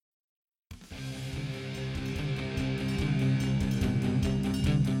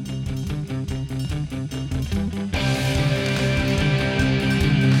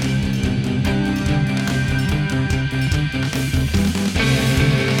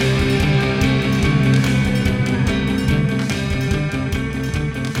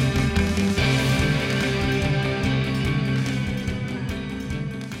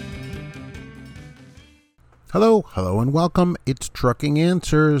Hello, and welcome. It's Trucking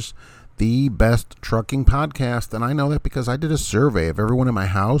Answers, the best trucking podcast. And I know that because I did a survey of everyone in my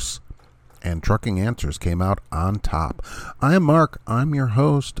house, and Trucking Answers came out on top. I am Mark. I'm your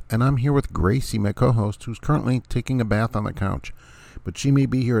host, and I'm here with Gracie, my co-host, who's currently taking a bath on the couch. But she may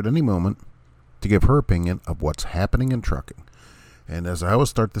be here at any moment to give her opinion of what's happening in trucking. And as I always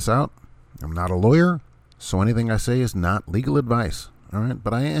start this out, I'm not a lawyer, so anything I say is not legal advice. All right,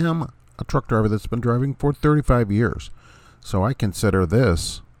 but I am a truck driver that's been driving for 35 years. So I consider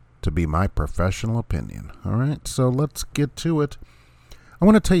this to be my professional opinion. All right, so let's get to it. I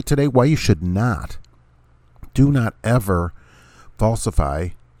want to tell you today why you should do not ever falsify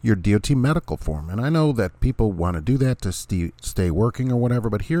your DOT medical form. And I know that people want to do that to stay working or whatever,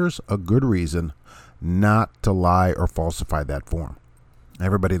 but here's a good reason not to lie or falsify that form.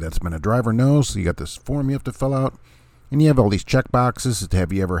 Everybody that's been a driver knows you got this form you have to fill out, and you have all these check boxes.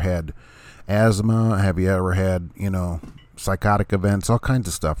 Have you ever had asthma? Have you ever had, psychotic events, all kinds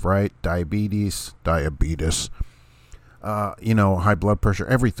of stuff, right? Diabetes, high blood pressure,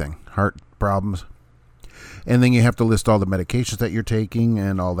 everything, heart problems. And then you have to list all the medications that you're taking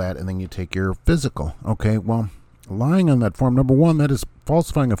and all that, and then you take your physical. Okay, well, lying on that form, number one, that is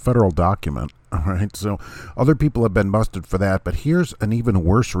falsifying a federal document. All right, so other people have been busted for that, but here's an even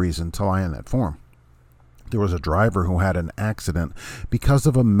worse reason to lie on that form. There was a driver who had an accident because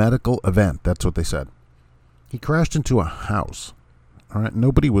of a medical event. That's what they said. He crashed into a house. All right,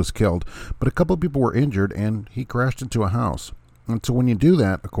 nobody was killed, but a couple of people were injured, and he crashed into a house. And so when you do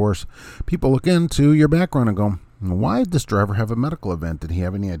that, of course, people look into your background and go, why did this driver have a medical event? Did he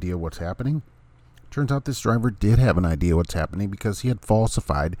have any idea what's happening? Turns out this driver did have an idea what's happening because he had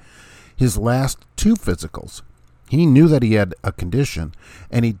falsified his last two physicals. He knew that he had a condition,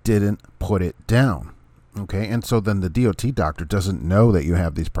 and he didn't put it down. Okay, and so then the DOT doctor doesn't know that you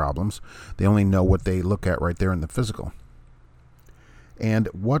have these problems. They only know what they look at right there in the physical. And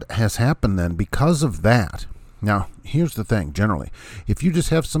what has happened then because of that? Now, here's the thing, generally. If you just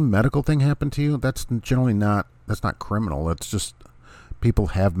have some medical thing happen to you, that's not criminal. It's just people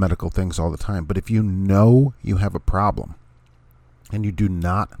have medical things all the time. But if you know you have a problem and you do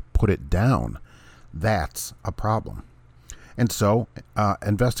not put it down, that's a problem. And so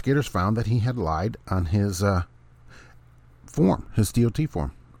investigators found that he had lied on his form, his DOT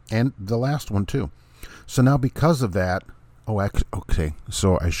form, and the last one too. So now because of that,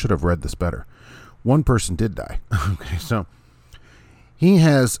 so I should have read this better. One person did die. Okay, so he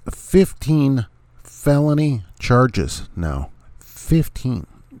has 15 felony charges now, 15,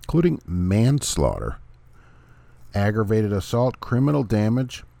 including manslaughter, aggravated assault, criminal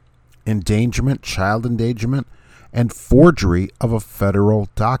damage, endangerment, child endangerment, and forgery of a federal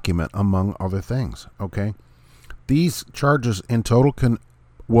document, among other things. Okay, these charges in total could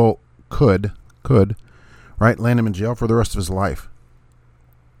land him in jail for the rest of his life.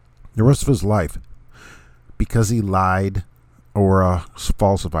 The rest of his life, because he lied or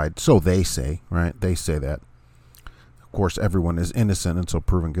falsified. So they say, right? They say that. Of course, everyone is innocent until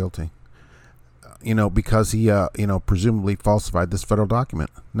proven guilty. Because he, presumably falsified this federal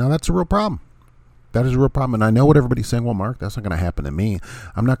document. Now that's a real problem. That is a real problem. And I know what everybody's saying. Well, Mark, that's not going to happen to me.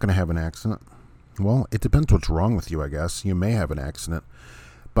 I'm not going to have an accident. Well, it depends what's wrong with you, I guess. You may have an accident.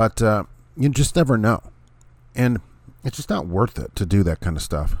 But you just never know. And it's just not worth it to do that kind of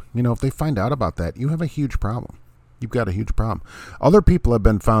stuff. If they find out about that, you have a huge problem. You've got a huge problem. Other people have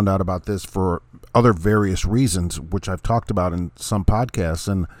been found out about this for other various reasons, which I've talked about in some podcasts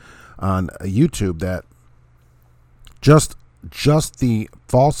and on YouTube, that just the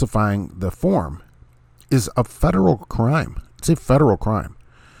falsifying the form is a federal crime. It's a federal crime.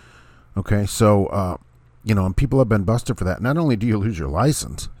 Okay, so, and people have been busted for that. Not only do you lose your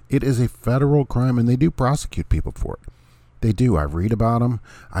license, it is a federal crime, and they do prosecute people for it. They do. I read about them.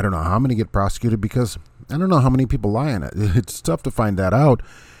 I don't know how many get prosecuted because I don't know how many people lie on it. It's tough to find that out.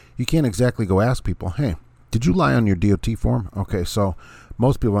 You can't exactly go ask people, hey, did you lie on your DOT form? Okay, so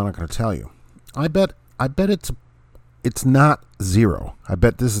most people are not going to tell you. I bet it's not zero. I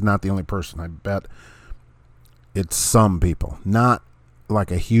bet this is not the only person. I bet it's some people. Not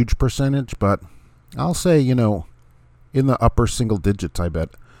like a huge percentage, but I'll say, in the upper single digits, I bet,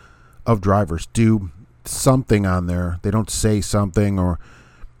 of drivers do something on there. They don't say something or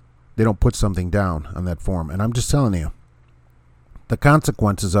they don't put something down on that form. And I'm just telling you, the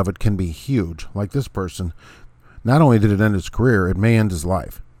consequences of it can be huge. Like this person, not only did it end his career, it may end his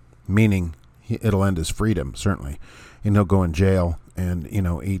life, meaning it'll end his freedom, certainly. And he'll go in jail and,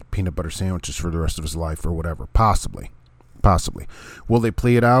 eat peanut butter sandwiches for the rest of his life or whatever. Possibly. Will they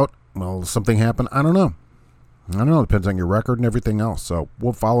plea it out? Will something happen? I don't know. It depends on your record and everything else. So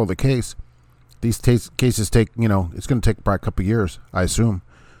we'll follow the case. These cases take, it's going to take probably a couple of years, I assume.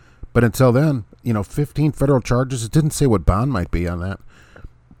 But until then, 15 federal charges. It didn't say what bond might be on that.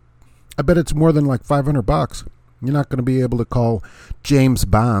 I bet it's more than like $500. You're not going to be able to call James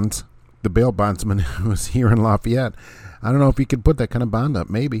Bonds, the bail bondsman who was here in Lafayette. I don't know if he could put that kind of bond up.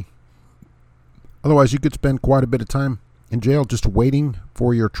 Maybe. Otherwise, you could spend quite a bit of time in jail just waiting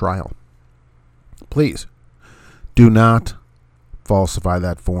for your trial. Please, do not falsify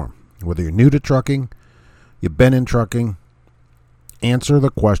that form. Whether you're new to trucking, you've been in trucking, answer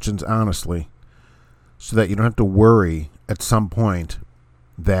the questions honestly so that you don't have to worry at some point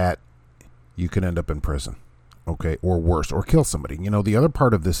that you could end up in prison, okay, or worse, or kill somebody. The other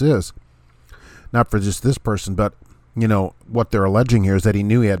part of this is, not for just this person, but, what they're alleging here is that he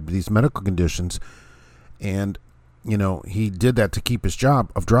knew he had these medical conditions and, he did that to keep his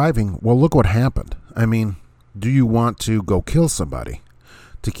job of driving. Well, look what happened. I mean, do you want to go kill somebody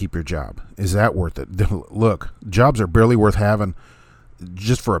to keep your job? Is that worth it? Look, jobs are barely worth having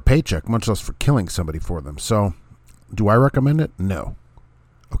just for a paycheck, much less for killing somebody for them. So, do I recommend it? No.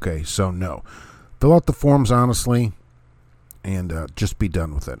 Okay, so no. Fill out the forms honestly and just be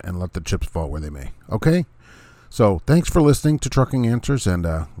done with it and let the chips fall where they may. Okay? So, thanks for listening to Trucking Answers, and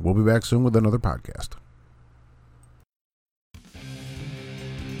we'll be back soon with another podcast.